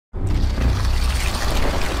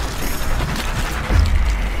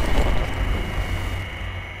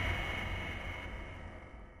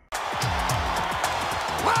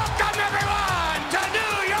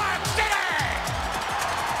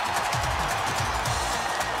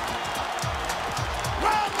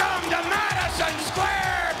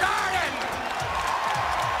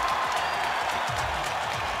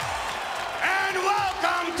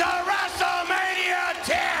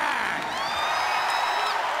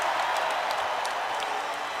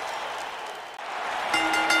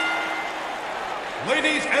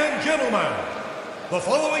Ladies and gentlemen, the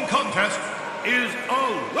following contest is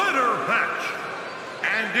a ladder match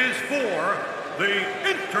and is for the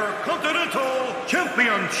Intercontinental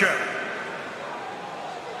Championship.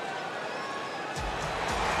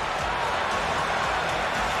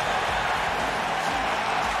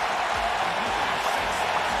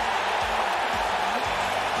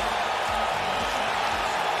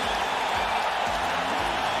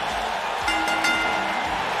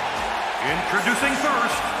 Introducing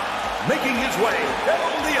first, making his way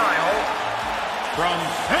down the aisle, from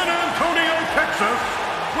San Antonio, Texas,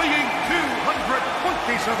 weighing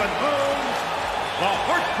 227 pounds, the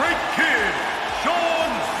Heartbreak Kid,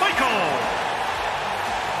 Shawn Michaels.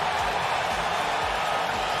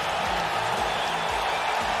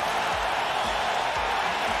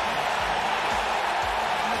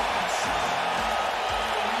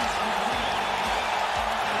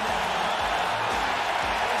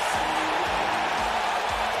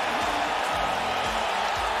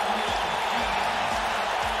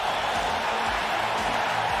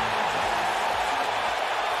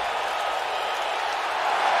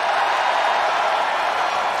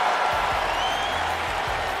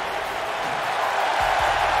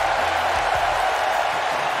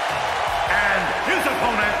 His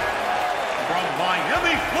opponent, from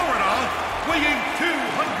Miami, Florida, weighing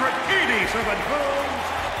 287 pounds,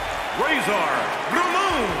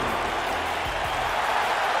 Ramon.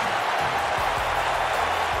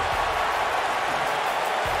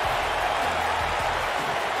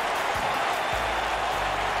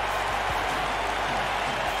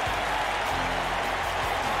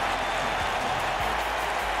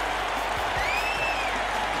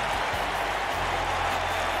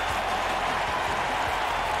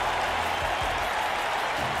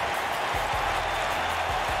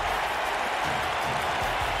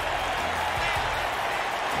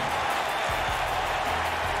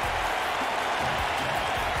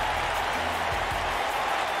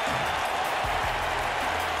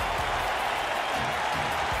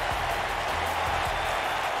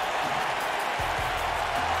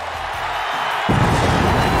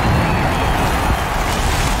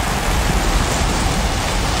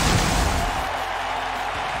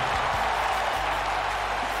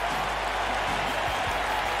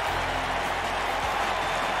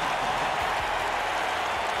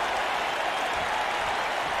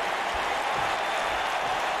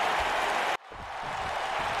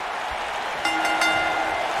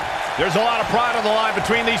 There's a lot of pride on the line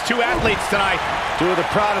between these two athletes tonight. Two of the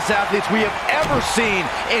proudest athletes we have ever seen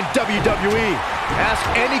in WWE. Ask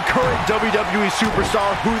any current WWE superstar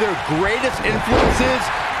who their greatest influence is,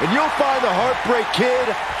 and you'll find the Heartbreak Kid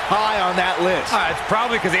high on that list. It's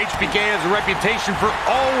probably because HBK has a reputation for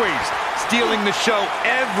always stealing the show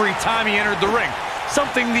every time he entered the ring.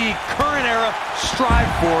 Something the current era strive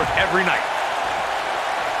for every night.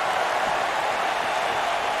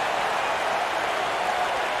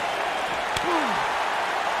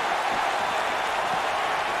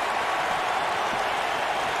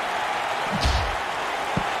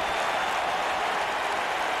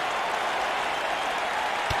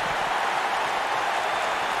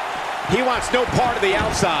 He wants no part of the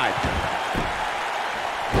outside.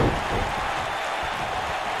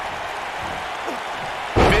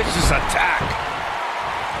 Vicious attack.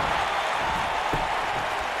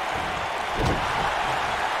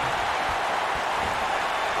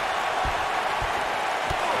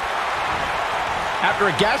 After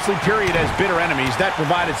a ghastly period as bitter enemies, that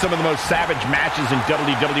provided some of the most savage matches in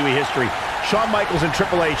WWE history. Shawn Michaels and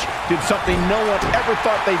Triple H did something no one ever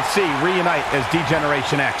thought they'd see reunite as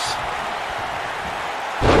D-Generation X.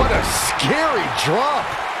 What a scary drop.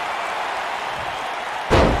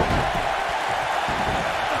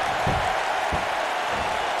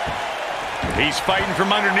 He's fighting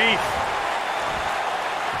from underneath.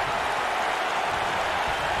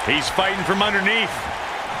 He's fighting from underneath.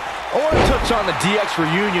 I want to touch on the DX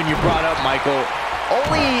reunion you brought up, Michael.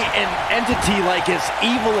 Only an entity like as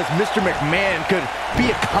evil as Mr. McMahon could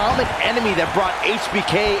be a common enemy that brought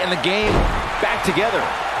HBK and the game back together.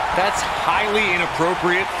 That's highly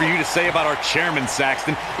inappropriate for you to say about our chairman,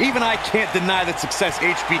 Saxton. Even I can't deny the success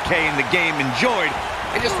HBK and the game enjoyed.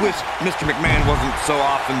 I just wish Mr. McMahon wasn't so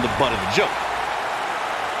often the butt of the joke.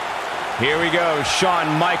 Here we go.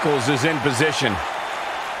 Shawn Michaels is in position.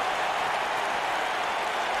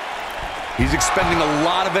 He's expending a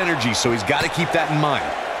lot of energy, so he's got to keep that in mind.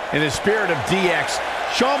 In the spirit of DX,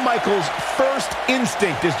 Shawn Michaels' first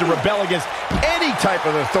instinct is to rebel against any type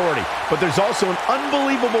of authority. But there's also an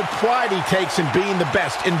unbelievable pride he takes in being the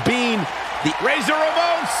best, in being Razor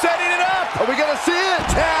Ramon setting it up. Are we going to see it?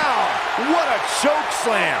 Down. What a choke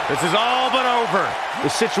slam. This is all but over. The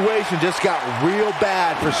situation just got real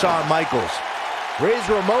bad for Shawn Michaels.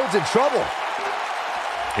 Razor Ramon's in trouble.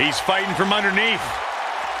 He's fighting from underneath.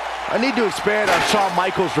 I need to expand on Shawn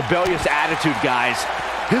Michaels' rebellious attitude, guys.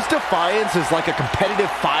 His defiance is like a competitive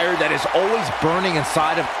fire that is always burning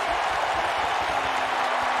inside of...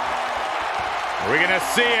 We're going to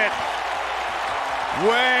see it.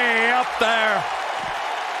 Way up there.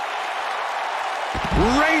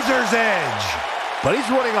 Razor's edge. But he's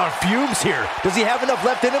running on fumes here. Does he have enough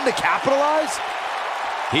left in him to capitalize?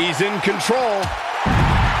 He's in control.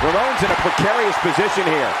 Ramon's in a precarious position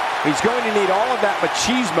here. He's going to need all of that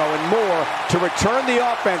machismo and more to return the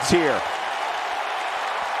offense here.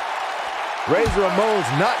 Razor Ramon's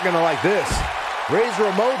not going to like this. Razor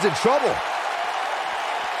Ramon's in trouble.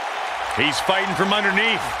 He's fighting from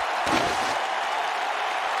underneath.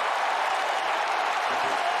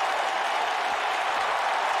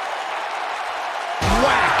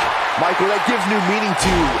 Whack! Michael, that gives new meaning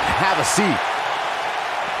to have a seat.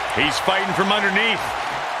 He's fighting from underneath.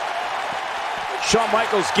 Shawn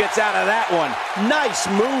Michaels gets out of that one. Nice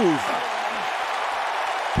move.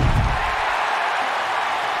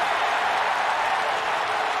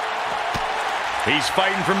 He's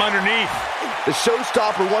fighting from underneath. The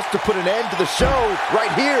showstopper wants to put an end to the show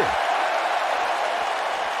right here.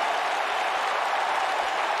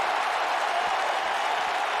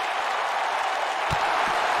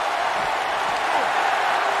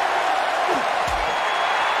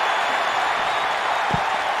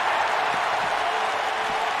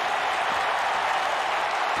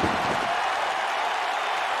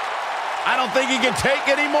 I don't think he can take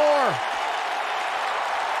anymore.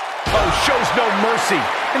 Oh, shows no mercy.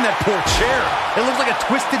 And that poor chair. It looks like a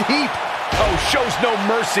twisted heap. Oh, shows no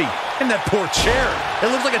mercy. And that poor chair. It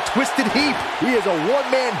looks like a twisted heap. He is a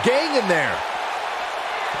one-man gang in there.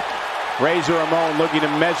 Razor Ramon looking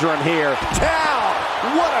to measure him here. Down!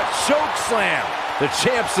 What a choke slam. The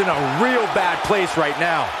champ's in a real bad place right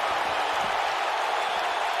now.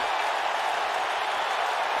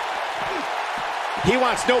 He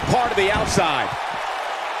wants no part of the outside.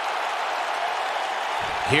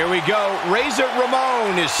 Here we go. Razor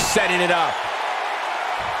Ramon is setting it up.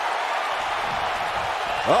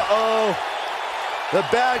 Uh-oh. The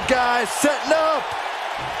bad guy's setting up.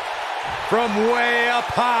 From way up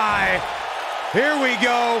high. Here we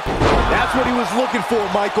go. That's what he was looking for,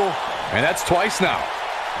 Michael. And that's twice now.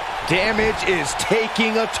 Damage is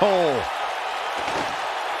taking a toll.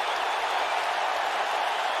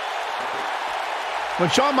 When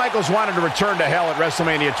Shawn Michaels wanted to return to hell at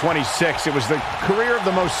Wrestlemania 26, it was the career of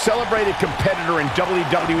the most celebrated competitor in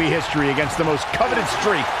WWE history against the most coveted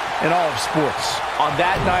streak in all of sports. On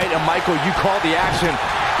that night, and Michael, you called the action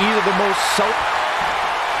either the most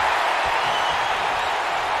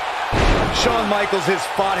Shawn Michaels has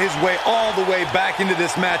fought his way all the way back into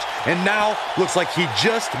this match, and now looks like he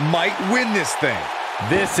just might win this thing.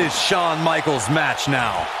 This is Shawn Michaels' match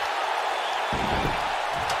now.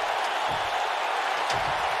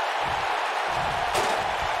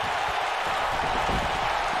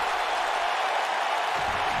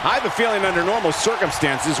 I have a feeling under normal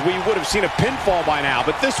circumstances we would have seen a pinfall by now,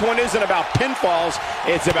 but this one isn't about pinfalls,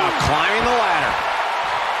 it's about climbing the ladder.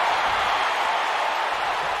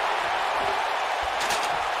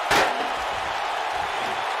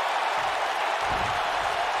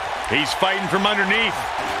 He's fighting from underneath.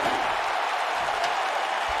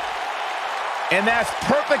 And that's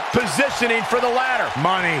perfect positioning for the ladder.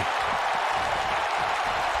 Money.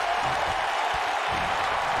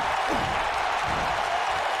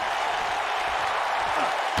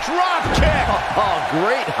 Drop kick! Oh,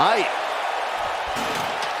 great height.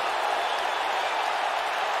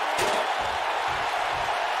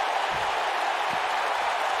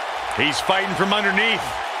 He's fighting from underneath.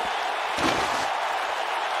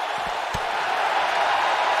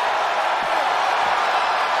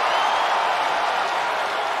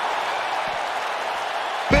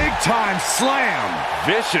 Big time slam.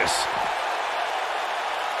 Vicious.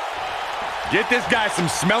 Get this guy some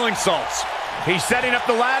smelling salts. He's setting up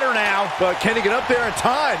the ladder now. But can he get up there in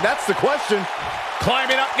time? That's the question.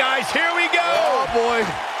 Climbing up, guys. Here we go. Oh, boy.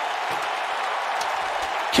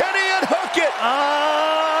 Can he unhook it?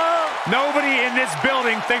 Nobody in this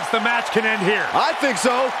building thinks the match can end here. I think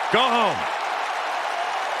so. Go home.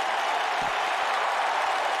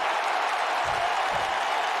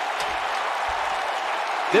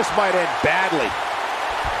 This might end badly.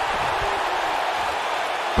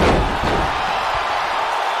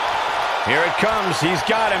 Here it comes. He's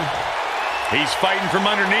got him. He's fighting from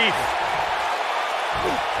underneath.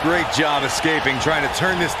 Great job escaping, trying to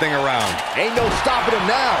turn this thing around. Ain't no stopping him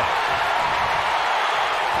now.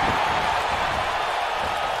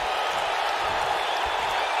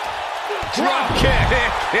 Drop kick.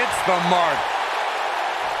 Hits the mark.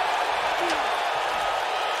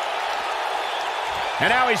 And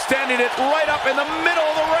now he's standing it right up in the middle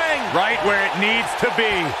of the ring. Right where it needs to be.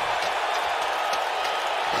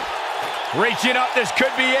 Reaching up, this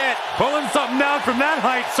could be it. Pulling something down from that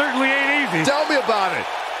height certainly ain't easy. Tell me about it.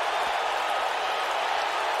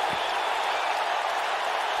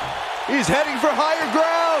 He's heading for higher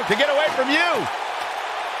ground. To get away from you.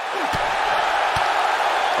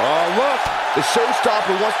 Oh, look. The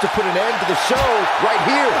showstopper wants to put an end to the show right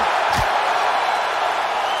here.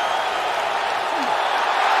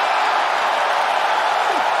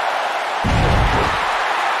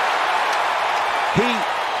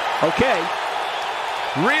 Okay.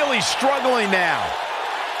 Really struggling now.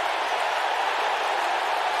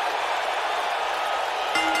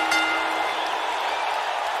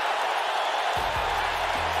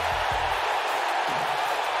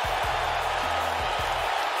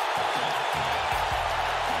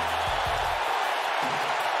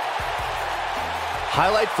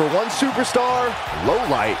 Highlight for one superstar, low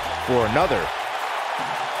light for another.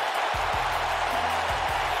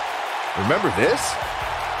 Remember this?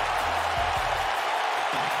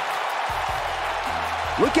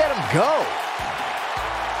 Look at him go.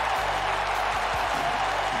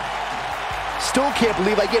 Still can't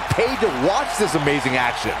believe I get paid to watch this amazing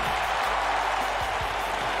action.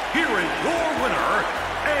 Here is your winner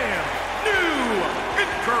and new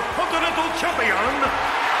Intercontinental Champion,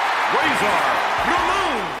 Razor